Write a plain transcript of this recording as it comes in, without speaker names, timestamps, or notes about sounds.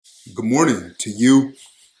Good morning to you,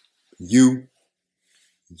 you,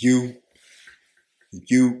 you,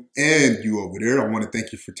 you, and you over there. I want to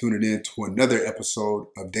thank you for tuning in to another episode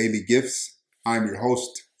of Daily Gifts. I'm your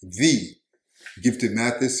host, the Gifted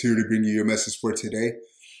Mathis, here to bring you your message for today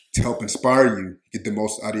to help inspire you get the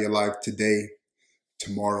most out of your life today,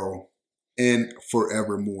 tomorrow, and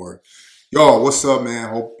forevermore. Y'all, what's up, man? I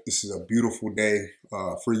hope this is a beautiful day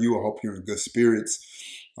for you. I hope you're in good spirits.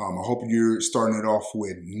 I hope you're starting it off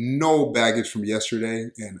with no baggage from yesterday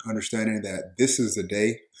and understanding that this is the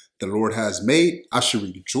day the Lord has made. I should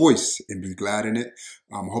rejoice and be glad in it.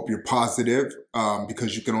 I hope you're positive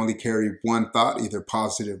because you can only carry one thought, either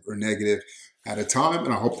positive or negative at a time.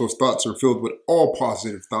 And I hope those thoughts are filled with all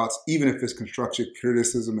positive thoughts, even if it's constructive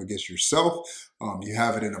criticism against yourself. You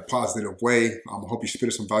have it in a positive way. I hope you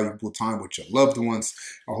spend some valuable time with your loved ones.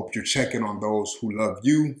 I hope you're checking on those who love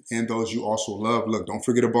you and those you also love. Look, don't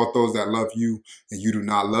forget about those that love you and you do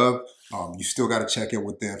not love. You still got to check in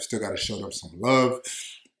with them, still got to show them some love.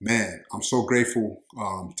 Man, I'm so grateful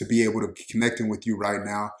to be able to be connecting with you right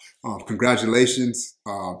now. Congratulations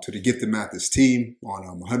to the Gifted Mathis team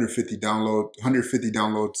on 150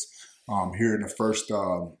 downloads here in the first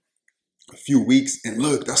few weeks. And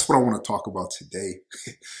look, that's what I want to talk about today.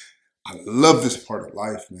 I love this part of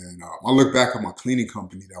life, man. I look back at my cleaning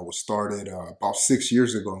company that was started about 6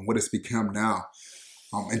 years ago and what it's become now.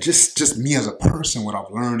 And just me as a person, what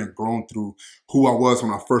I've learned and grown through who I was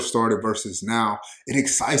when I first started versus now, it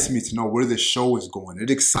excites me to know where this show is going. It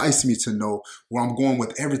excites me to know where I'm going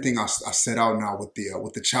with everything I set out now with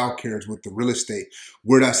the child cares, with the real estate,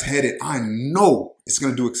 where that's headed. I know it's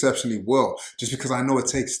going to do exceptionally well just because I know it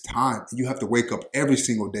takes time. You have to wake up every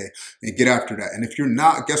single day and get after that. And if you're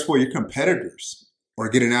not, guess what? Your competitors are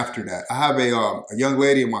getting after that. I have a young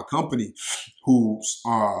lady in my company who's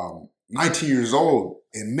 19 years old,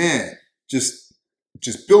 and man, just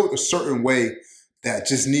built a certain way that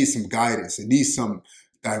just needs some guidance. It needs some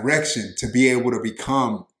direction to be able to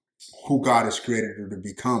become who God has created her to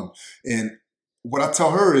become. And what I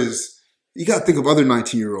tell her is, you got to think of other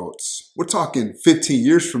 19-year-olds. We're talking 15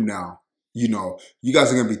 years from now. You know, you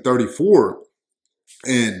guys are going to be 34.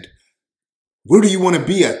 And where do you want to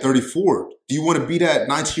be at 34? Do you want to be that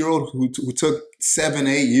 19-year-old who took 7,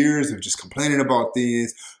 8 years of just complaining about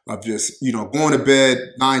things, of just, going to bed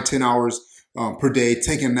 9, 10 hours per day,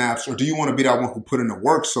 taking naps? Or do you want to be that one who put in the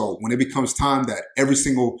work? So when it becomes time that every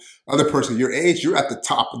single other person your age, you're at the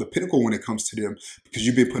top of the pinnacle when it comes to them because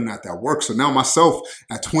you've been putting out that work. So now myself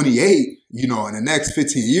at 28, in the next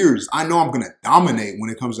 15 years, I know I'm going to dominate when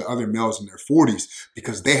it comes to other males in their 40s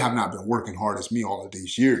because they have not been working hard as me all of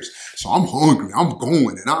these years. So I'm hungry, I'm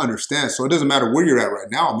going, and I understand. So it doesn't matter where you're at right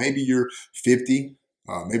now. Maybe you're 50,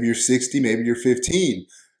 maybe you're 60, maybe you're 15.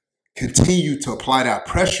 Continue to apply that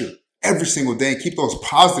pressure every single day and keep those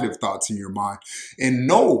positive thoughts in your mind and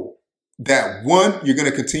know that, one, you're going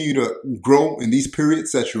to continue to grow in these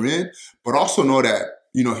periods that you're in, but also know that,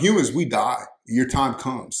 humans, we die. Your time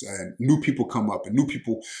comes and new people come up and new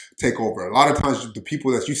people take over. A lot of times the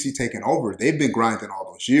people that you see taking over, they've been grinding all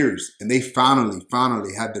those years and they finally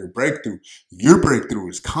had their breakthrough. Your breakthrough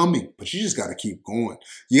is coming, but you just got to keep going.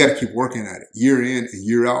 You got to keep working at it year in and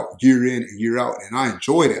year out, year in and year out. And I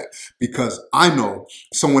enjoy that because I know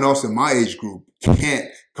someone else in my age group can't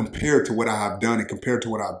compare to what I have done and compare to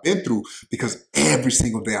what I've been through because every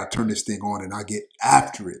single day I turn this thing on and I get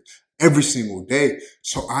after it. Every single day.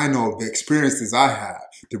 So I know the experiences I have,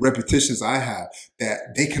 the repetitions I have,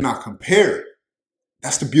 that they cannot compare.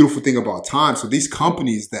 That's the beautiful thing about time. So these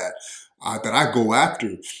companies that I go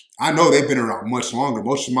after, I know they've been around much longer.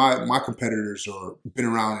 Most of my competitors are been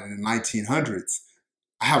around in the 1900s.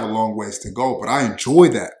 I have a long ways to go, but I enjoy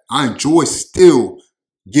that. I enjoy still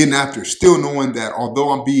getting after, still knowing that although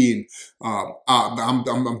I'm being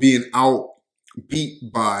I'm being out beat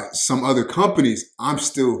by some other companies, I'm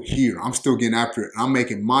still here. I'm still getting after it. I'm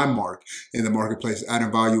making my mark in the marketplace, adding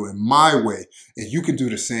value in my way. And you can do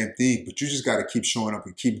the same thing, but you just got to keep showing up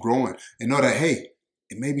and keep growing and know that, hey,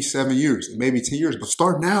 it may be 7 years, it may be 10 years, but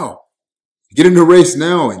start now. Get in the race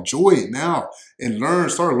now. Enjoy it now and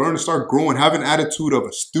start learning, start growing. Have an attitude of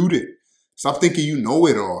a student. Stop thinking you know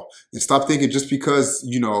it all and stop thinking just because,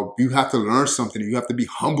 you have to learn something, you have to be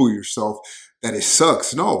humble yourself that it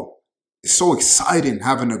sucks. No. It's so exciting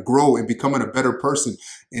having to grow and becoming a better person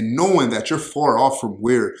and knowing that you're far off from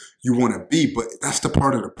where you want to be. But that's the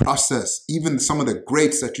part of the process. Even some of the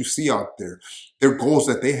greats that you see out there, their goals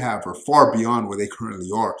that they have are far beyond where they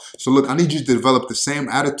currently are. So look, I need you to develop the same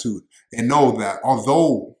attitude and know that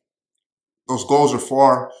although those goals are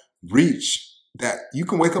far reach, that you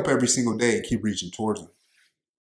can wake up every single day and keep reaching towards them.